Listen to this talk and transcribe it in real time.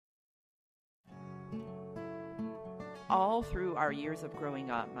All through our years of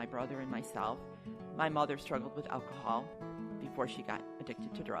growing up, my brother and myself, my mother struggled with alcohol before she got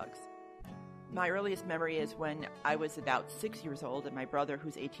addicted to drugs. My earliest memory is when I was about 6 years old and my brother,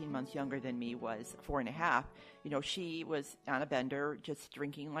 who's 18 months younger than me, was 4.5. She was on a bender, just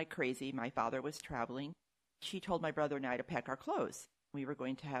drinking like crazy. My father was traveling. She told my brother and I to pack our clothes. We were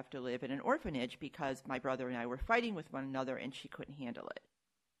going to have to live in an orphanage because my brother and I were fighting with one another and she couldn't handle it.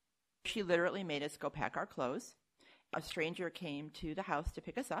 She literally made us go pack our clothes. A stranger came to the house to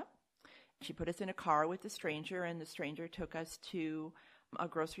pick us up. She put us in a car with the stranger, and the stranger took us to a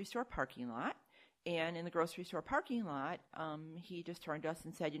grocery store parking lot. And in the grocery store parking lot, he just turned to us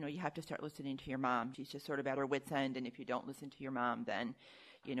and said, you have to start listening to your mom. She's just sort of at her wit's end, and if you don't listen to your mom, then,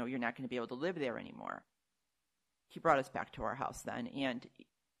 you're not going to be able to live there anymore. He brought us back to our house then, and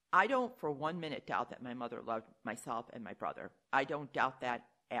I don't for 1 minute doubt that my mother loved myself and my brother. I don't doubt that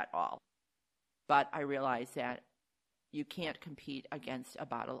at all. But I realize that you can't compete against a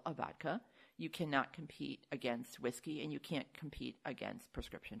bottle of vodka. You cannot compete against whiskey, and you can't compete against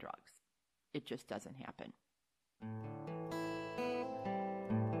prescription drugs. It just doesn't happen.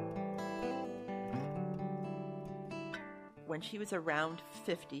 When she was around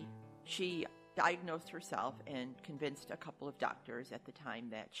 50, she diagnosed herself and convinced a couple of doctors at the time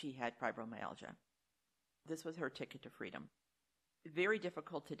that she had fibromyalgia. This was her ticket to freedom. Very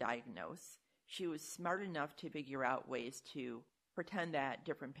difficult to diagnose. She was smart enough to figure out ways to pretend that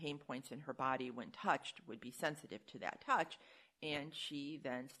different pain points in her body when touched would be sensitive to that touch, and she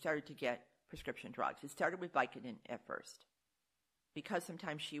then started to get prescription drugs. It started with Vicodin at first. Because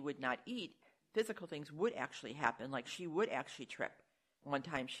sometimes she would not eat, physical things would actually happen, like she would actually trip. One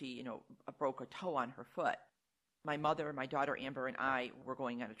time she, broke a toe on her foot. My mother, my daughter Amber, and I were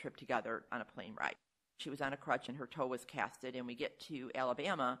going on a trip together on a plane ride. She was on a crutch and her toe was casted, and we get to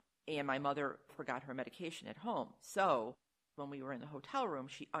Alabama, and my mother forgot her medication at home. So when we were in the hotel room,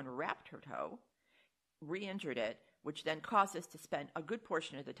 she unwrapped her toe, re-injured it, which then caused us to spend a good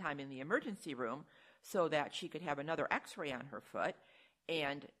portion of the time in the emergency room so that she could have another x-ray on her foot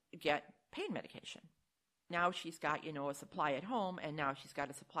and get pain medication. Now she's got, a supply at home, and now she's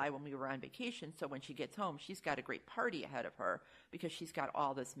got a supply when we were on vacation, so when she gets home, she's got a great party ahead of her because she's got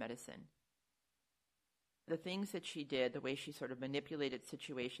all this medicine. The things that she did, the way she sort of manipulated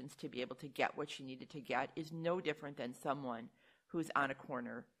situations to be able to get what she needed to get, is no different than someone who's on a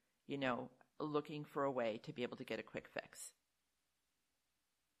corner, looking for a way to be able to get a quick fix.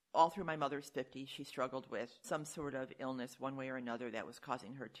 All through my mother's 50s, she struggled with some sort of illness one way or another that was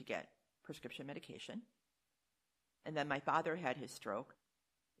causing her to get prescription medication. And then my father had his stroke,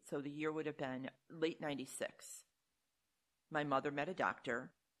 so the year would have been late 96. My mother met a doctor,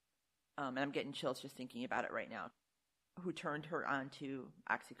 and I'm getting chills just thinking about it right now, who turned her on to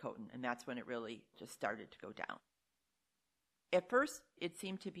Oxycontin, and that's when it really just started to go down. At first, it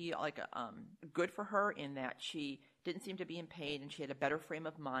seemed to be like good for her in that she didn't seem to be in pain, and she had a better frame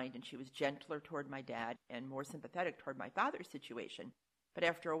of mind, and she was gentler toward my dad and more sympathetic toward my father's situation. But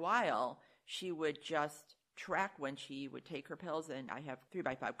after a while, she would just track when she would take her pills, and I have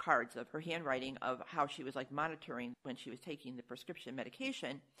 3x5 cards of her handwriting of how she was monitoring when she was taking the prescription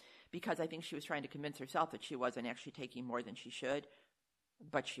medication, because I think she was trying to convince herself that she wasn't actually taking more than she should,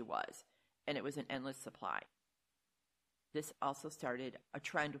 but she was, and it was an endless supply. This also started a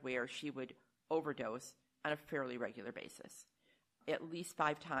trend where she would overdose on a fairly regular basis, at least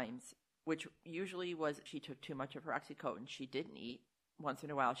 5 times, which usually was she took too much of her Oxycontin. She didn't eat. Once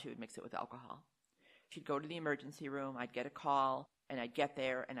in a while, she would mix it with alcohol. She'd go to the emergency room, I'd get a call, and I'd get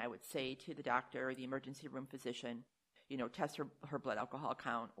there, and I would say to the doctor or the emergency room physician, test her blood alcohol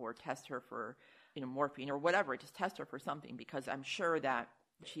count, or test her for, morphine or whatever, just test her for something, because I'm sure that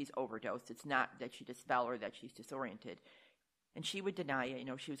she's overdosed. It's not that she just fell or that she's disoriented. And she would deny it.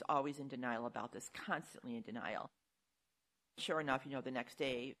 She was always in denial about this, constantly in denial. Sure enough, the next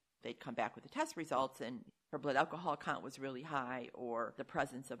day, they'd come back with the test results, and her blood alcohol count was really high, or the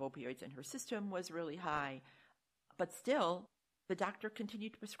presence of opioids in her system was really high. But still, the doctor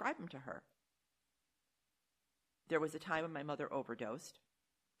continued to prescribe them to her. There was a time when my mother overdosed.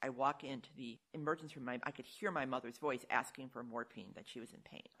 I walk into the emergency room. I could hear my mother's voice asking for morphine, that she was in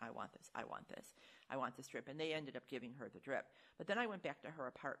pain. I want this. I want this. I want this drip. And they ended up giving her the drip. But then I went back to her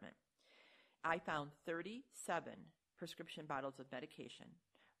apartment. I found 37 prescription bottles of medication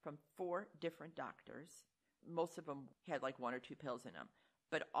from 4 different doctors. Most of them had 1 or 2 pills in them,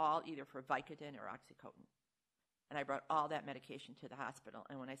 but all either for Vicodin or Oxycontin. And I brought all that medication to the hospital.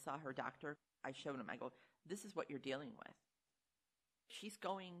 And when I saw her doctor, I showed him. I go, this is what you're dealing with. She's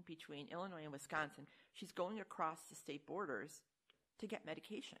going between Illinois and Wisconsin. She's going across the state borders to get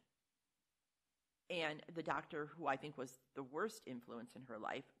medication. And the doctor, who I think was the worst influence in her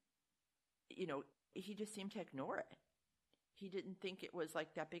life, he just seemed to ignore it. He didn't think it was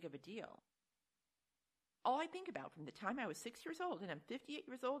like that big of a deal. All I think about from the time I was 6 years old, and I'm 58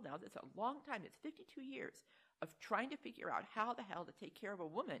 years old now, that's a long time, it's 52 years of trying to figure out how the hell to take care of a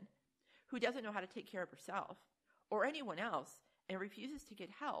woman who doesn't know how to take care of herself or anyone else and refuses to get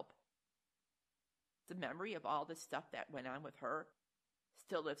help. The memory of all this stuff that went on with her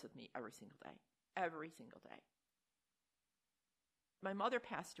still lives with me every single day. Every single day. My mother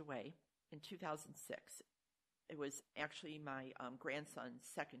passed away in 2006. It was actually my grandson's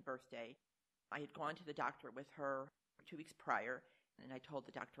second birthday. I had gone to the doctor with her 2 weeks prior, and I told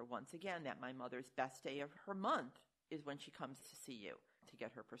the doctor once again that my mother's best day of her month is when she comes to see you to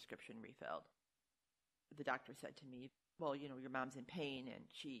get her prescription refilled. The doctor said to me, well, your mom's in pain, and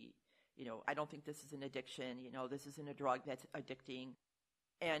she, I don't think this is an addiction. This isn't a drug that's addicting.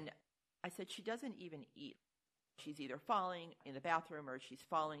 And I said, she doesn't even eat. She's either falling in the bathroom or she's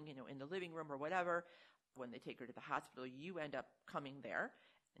falling, in the living room or whatever. When they take her to the hospital, you end up coming there,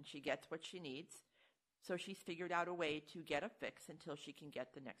 and she gets what she needs. So she's figured out a way to get a fix until she can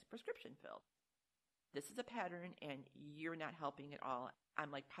get the next prescription filled. This is a pattern, and you're not helping at all.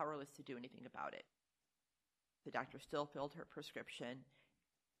 I'm like powerless to do anything about it. The doctor still filled her prescription,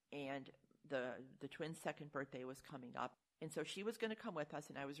 and the twins' second birthday was coming up. And so she was going to come with us,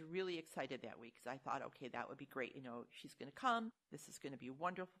 and I was really excited that week because I thought, okay, that would be great. She's going to come. This is going to be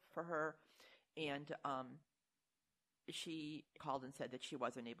wonderful for her. And she called and said that she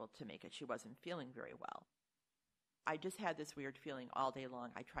wasn't able to make it. She wasn't feeling very well. I just had this weird feeling all day long.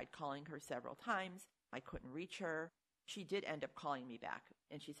 I tried calling her several times. I couldn't reach her. She did end up calling me back,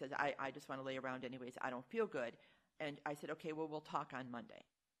 and she says, I just want to lay around anyways. I don't feel good. And I said, okay, well, we'll talk on Monday.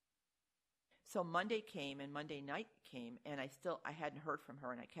 So Monday came, and Monday night came, and I hadn't heard from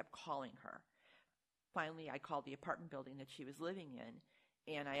her, and I kept calling her. Finally, I called the apartment building that she was living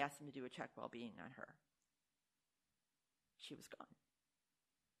in, and I asked them to do a check well-being on her. She was gone.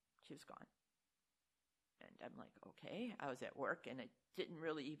 She was gone. And I'm like, okay. I was at work, and it didn't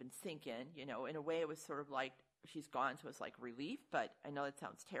really even sink in. In a way, it was sort of like, she's gone, so it's like relief, but I know that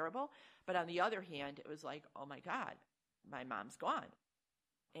sounds terrible. But on the other hand, it was like, oh my God, my mom's gone.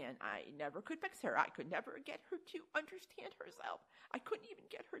 And I never could fix her. I could never get her to understand herself. I couldn't even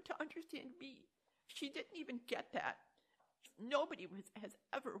get her to understand me. She didn't even get that. Nobody has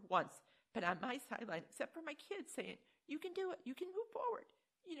ever once been on my sideline except for my kids saying, you can do it. You can move forward.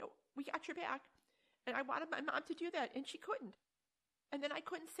 We got your back. And I wanted my mom to do that, and she couldn't. And then I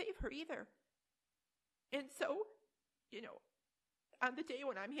couldn't save her either. And so, on the day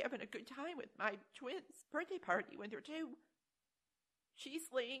when I'm having a good time with my twins' birthday party when they're due, she's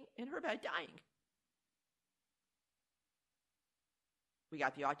laying in her bed dying. We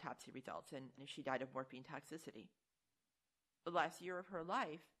got the autopsy results, and she died of morphine toxicity. The last year of her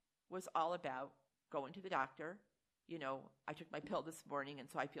life was all about going to the doctor. I took my pill this morning, and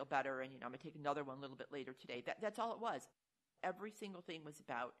so I feel better, and, I'm going to take another one a little bit later today. That's all it was. Every single thing was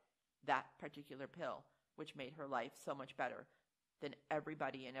about that particular pill, which made her life so much better than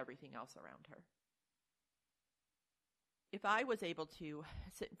everybody and everything else around her. If I was able to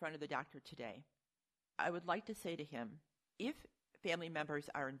sit in front of the doctor today, I would like to say to him, if family members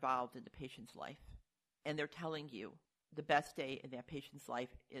are involved in the patient's life and they're telling you the best day in that patient's life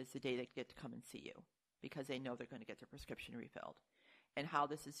is the day they get to come and see you because they know they're going to get their prescription refilled, and how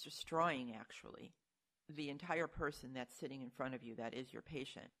this is destroying, actually, the entire person that's sitting in front of you that is your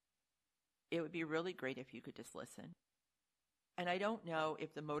patient, it would be really great if you could just listen. And I don't know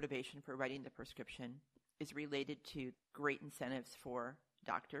if the motivation for writing the prescription is related to great incentives for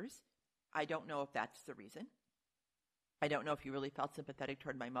doctors. I don't know if that's the reason. I don't know if you really felt sympathetic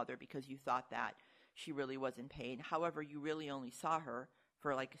toward my mother because you thought that she really was in pain. However, you really only saw her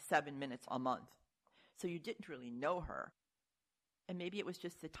for like 7 minutes a month. So you didn't really know her. And maybe it was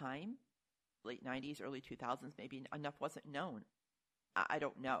just the time, late 90s, early 2000s, maybe enough wasn't known. I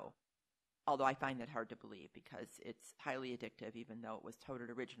don't know. Although I find that hard to believe because it's highly addictive, even though it was touted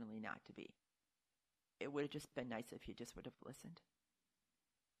originally not to be. It would have just been nice if you just would have listened.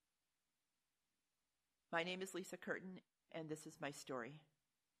 My name is Lisa Curtin, and this is my story.